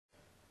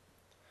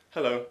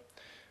Hello,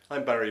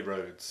 I'm Barry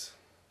Rhodes.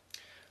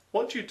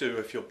 What do you do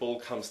if your ball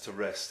comes to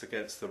rest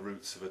against the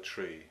roots of a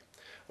tree,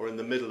 or in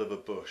the middle of a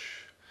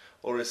bush,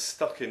 or is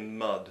stuck in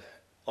mud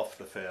off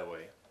the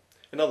fairway?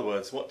 In other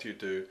words, what do you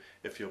do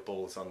if your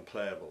ball's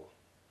unplayable?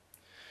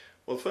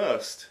 Well,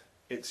 first,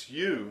 it's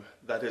you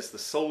that is the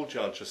sole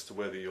judge as to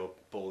whether your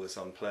ball is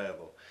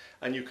unplayable,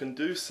 and you can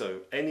do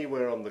so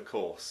anywhere on the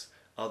course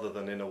other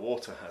than in a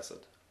water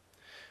hazard.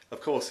 Of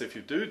course, if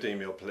you do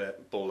deem your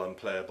ball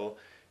unplayable,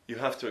 you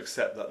have to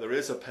accept that there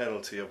is a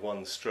penalty of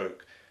 1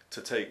 stroke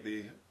to take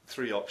the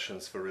 3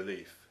 options for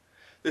relief.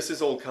 This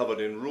is all covered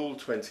in Rule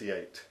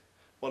 28,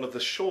 one of the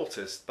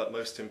shortest but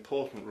most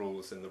important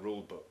rules in the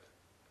rule book.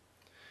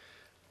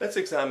 Let's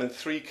examine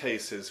 3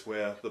 cases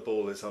where the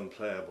ball is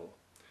unplayable.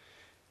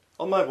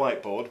 On my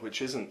whiteboard,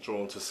 which isn't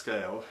drawn to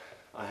scale,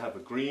 I have a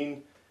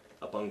green,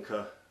 a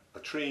bunker, a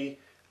tree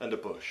and a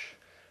bush.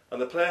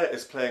 And the player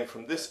is playing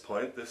from this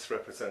point. This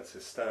represents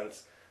his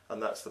stance,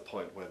 and that's the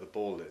point where the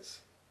ball is.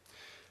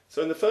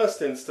 So in the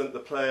first instant, the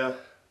player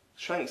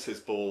shanks his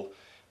ball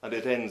and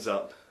it ends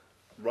up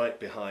right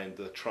behind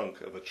the trunk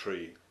of a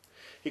tree.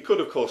 He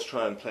could of course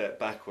try and play it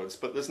backwards,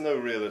 but there's no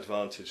real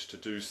advantage to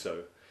do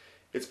so.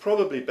 It's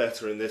probably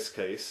better in this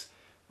case,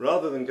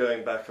 rather than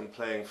going back and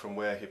playing from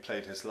where he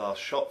played his last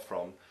shot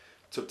from,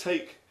 to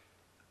take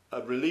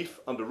a relief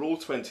under Rule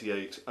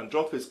 28 and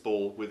drop his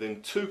ball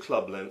within 2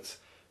 club lengths,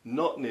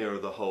 not nearer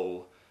the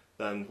hole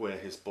than where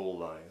his ball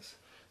lies.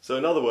 So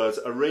in other words,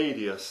 a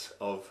radius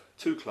of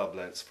 2 club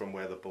lengths from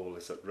where the ball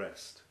is at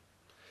rest.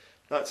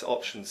 That's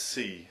option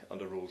C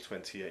under Rule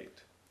 28.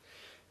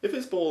 If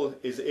his ball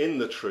is in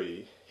the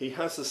tree, he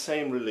has the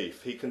same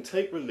relief. He can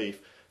take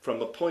relief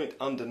from a point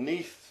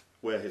underneath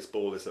where his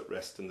ball is at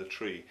rest in the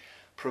tree,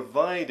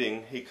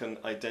 providing he can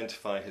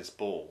identify his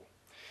ball.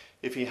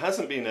 If he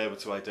hasn't been able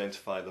to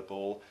identify the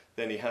ball,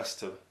 then he has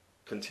to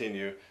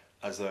continue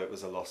as though it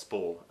was a lost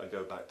ball and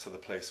go back to the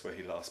place where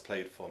he last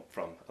played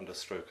from under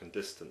stroke and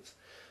distance.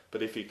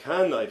 But if he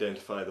can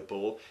identify the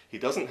ball, he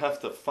doesn't have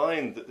to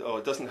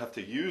doesn't have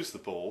to use the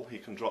ball. He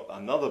can drop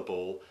another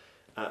ball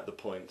at the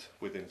point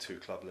within 2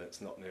 club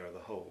lengths, not nearer the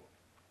hole.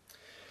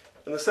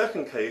 In the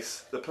second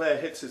case, the player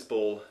hits his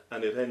ball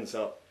and it ends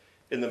up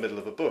in the middle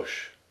of a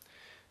bush.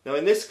 Now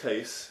in this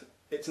case,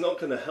 it's not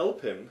going to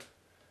help him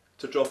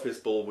to drop his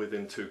ball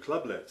within 2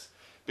 club lengths,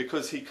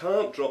 because he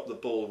can't drop the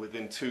ball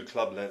within 2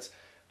 club lengths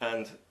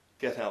and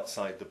get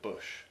outside the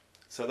bush.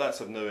 So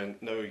that's of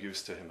no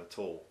use to him at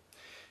all.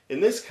 In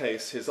this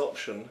case, his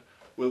option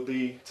will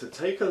be to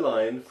take a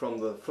line from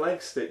the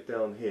flagstick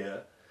down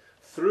here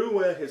through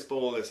where his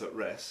ball is at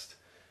rest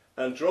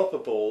and drop a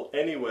ball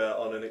anywhere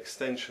on an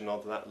extension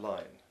of that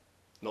line,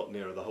 not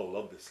nearer the hole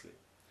obviously.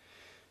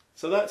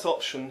 So that's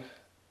option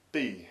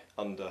B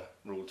under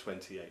Rule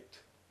 28.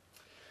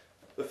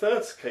 The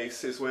third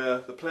case is where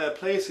the player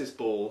plays his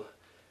ball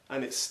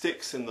and it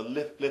sticks in the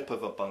lip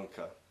of a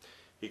bunker.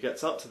 He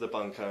gets up to the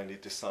bunker and he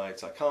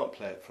decides, I can't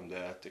play it from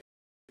there,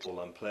 it's all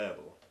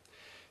unplayable.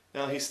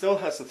 Now he still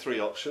has the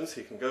 3 options.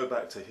 He can go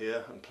back to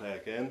here and play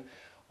again,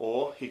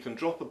 or he can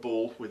drop a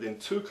ball within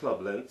 2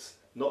 club lengths,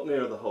 not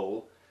near the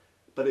hole,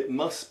 but it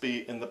must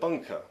be in the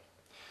bunker.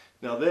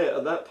 Now there,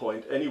 at that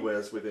point,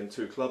 anywhere's within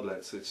 2 club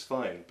lengths, it's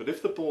fine. But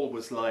if the ball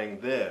was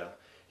lying there,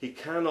 he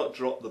cannot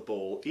drop the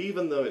ball,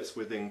 even though it's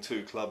within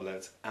 2 club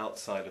lengths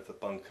outside of the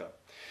bunker.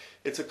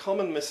 It's a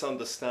common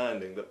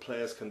misunderstanding that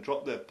players can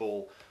drop their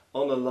ball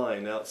on a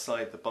line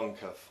outside the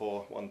bunker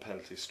for 1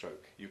 penalty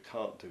stroke. You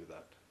can't do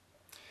that.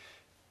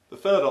 The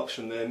third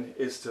option then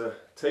is to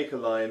take a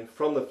line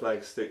from the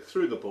flagstick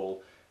through the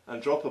ball and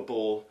drop a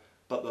ball,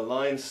 but the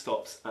line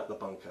stops at the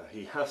bunker.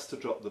 He has to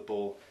drop the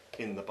ball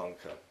in the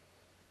bunker.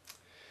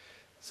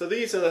 So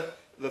these are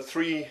the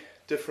 3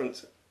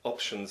 different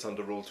options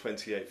under Rule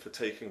 28 for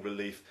taking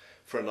relief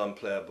for an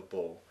unplayable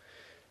ball.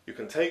 You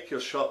can take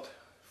your shot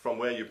from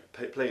where you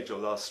played your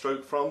last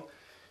stroke from.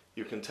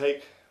 You can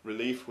take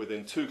relief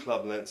within 2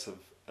 club lengths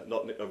of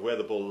where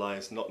the ball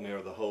lies, not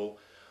near the hole.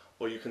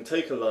 Or you can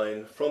take a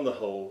line from the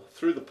hole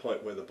through the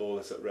point where the ball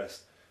is at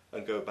rest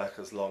and go back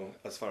as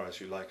far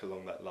as you like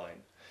along that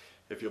line.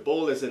 If your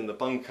ball is in the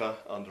bunker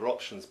under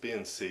options B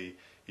and C,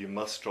 you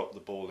must drop the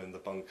ball in the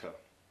bunker.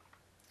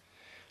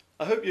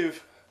 I hope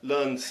you've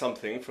learned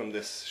something from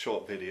this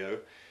short video.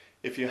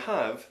 If you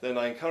have, then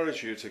I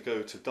encourage you to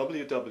go to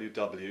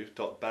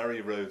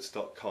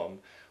www.barryrhodes.com,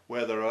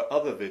 where there are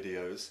other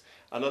videos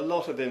and a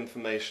lot of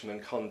information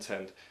and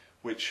content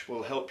which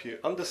will help you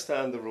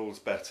understand the rules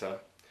better,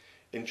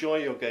 enjoy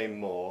your game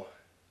more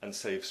and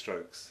save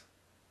strokes.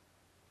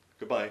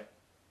 Goodbye.